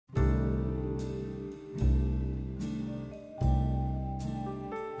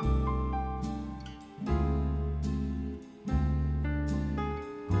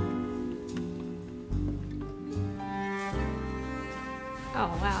Oh,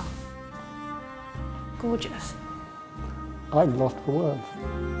 wow. Gorgeous. I'm lost for words.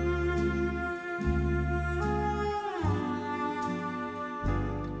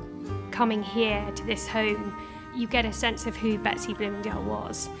 Coming here to this home, you get a sense of who Betsy Bloomingdale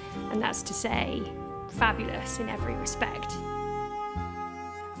was, and that's to say, fabulous in every respect.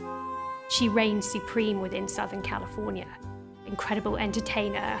 She reigned supreme within Southern California. Incredible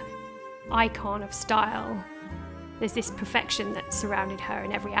entertainer, icon of style. There's this perfection that surrounded her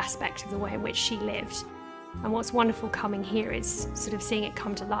in every aspect of the way in which she lived. And what's wonderful coming here is sort of seeing it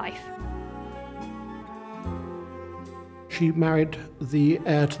come to life. She married the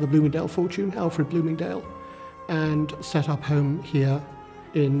heir to the Bloomingdale fortune, Alfred Bloomingdale, and set up home here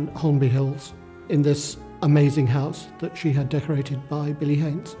in Holmby Hills, in this amazing house that she had decorated by Billy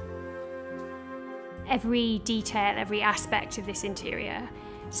Haynes. Every detail, every aspect of this interior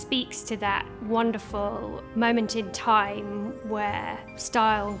speaks to that wonderful moment in time where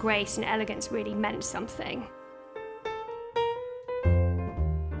style, grace and elegance really meant something.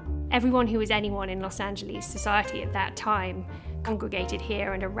 Everyone who was anyone in Los Angeles society at that time congregated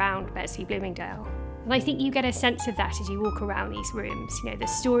here and around Betsy Bloomingdale. And I think you get a sense of that as you walk around these rooms, you know, the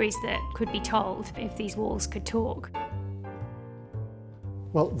stories that could be told if these walls could talk.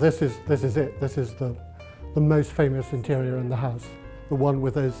 Well, this is it. This is the most famous interior in the house. The one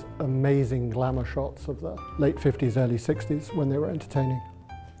with those amazing glamour shots of the late 50s, early 60s when they were entertaining.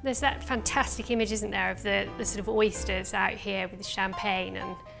 There's that fantastic image, isn't there, of the sort of oysters out here with the champagne,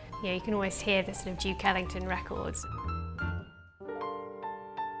 and you know, you can always hear the sort of Duke Ellington records.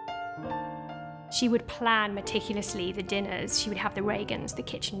 She would plan meticulously the dinners. She would have the Reagans, the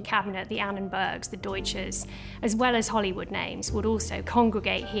kitchen cabinet, the Annenbergs, the Deutsches, as well as Hollywood names, would also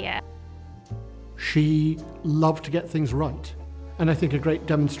congregate here. She loved to get things right. And I think a great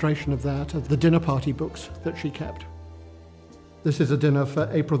demonstration of that are the dinner party books that she kept. This is a dinner for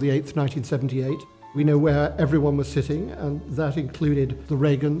April the 8th, 1978. We know where everyone was sitting, and that included the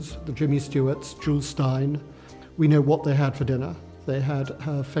Reagans, the Jimmy Stewarts, Jules Stein. We know what they had for dinner. They had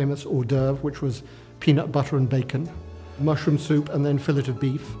her famous hors d'oeuvre, which was peanut butter and bacon, mushroom soup, and then fillet of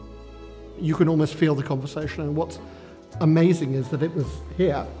beef. You can almost feel the conversation, and what's amazing is that it was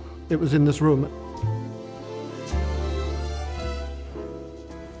here. It was in this room.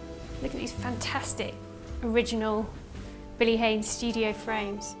 Look at these fantastic, original Billy Haynes studio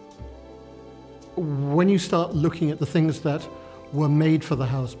frames. When you start looking at the things that were made for the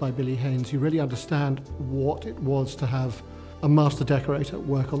house by Billy Haynes, you really understand what it was to have a master decorator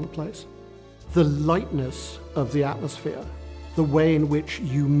work on the place. The lightness of the atmosphere, the way in which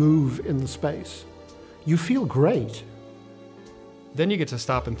you move in the space, you feel great. Then you get to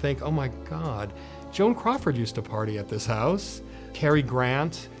stop and think, oh my God, Joan Crawford used to party at this house. Cary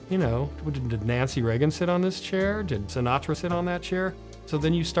Grant, you know, did Nancy Reagan sit on this chair? Did Sinatra sit on that chair? So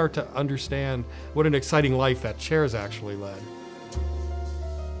then you start to understand what an exciting life that chair's actually led.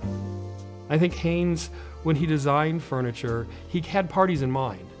 I think Haynes, when he designed furniture, he had parties in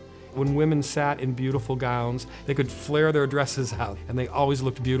mind. When women sat in beautiful gowns, they could flare their dresses out, and they always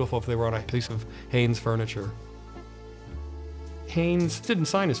looked beautiful if they were on a piece of Haynes furniture. Haynes didn't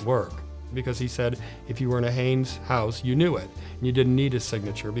sign his work because he said if you were in a Haynes house, you knew it, and you didn't need his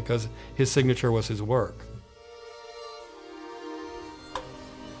signature because his signature was his work.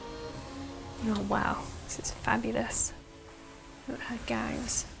 Oh wow, this is fabulous. Look at her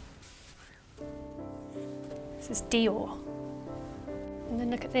gowns. This is Dior. And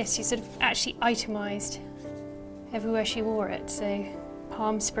then look at this, she sort of actually itemised everywhere she wore it. So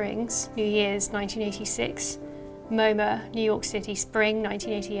Palm Springs, New Year's 1986, MoMA, New York City, Spring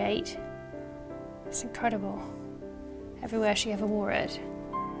 1988. It's incredible. Everywhere she ever wore it.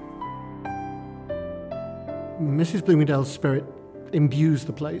 Mrs. Bloomingdale's spirit imbues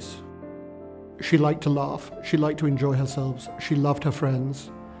the place. She liked to laugh, she liked to enjoy herself, she loved her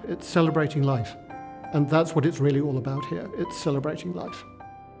friends. It's celebrating life. And that's what it's really all about here. It's celebrating life.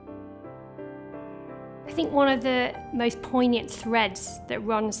 I think one of the most poignant threads that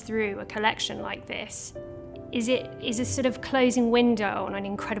runs through a collection like this is it is a sort of closing window on an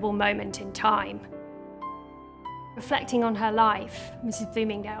incredible moment in time. Reflecting on her life, Mrs.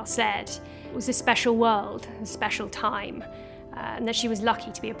 Bloomingdale said it was a special world, a special time, and that she was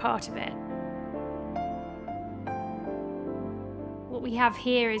lucky to be a part of it. What we have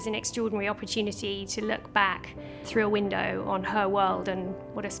here is an extraordinary opportunity to look back through a window on her world, and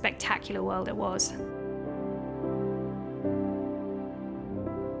what a spectacular world it was.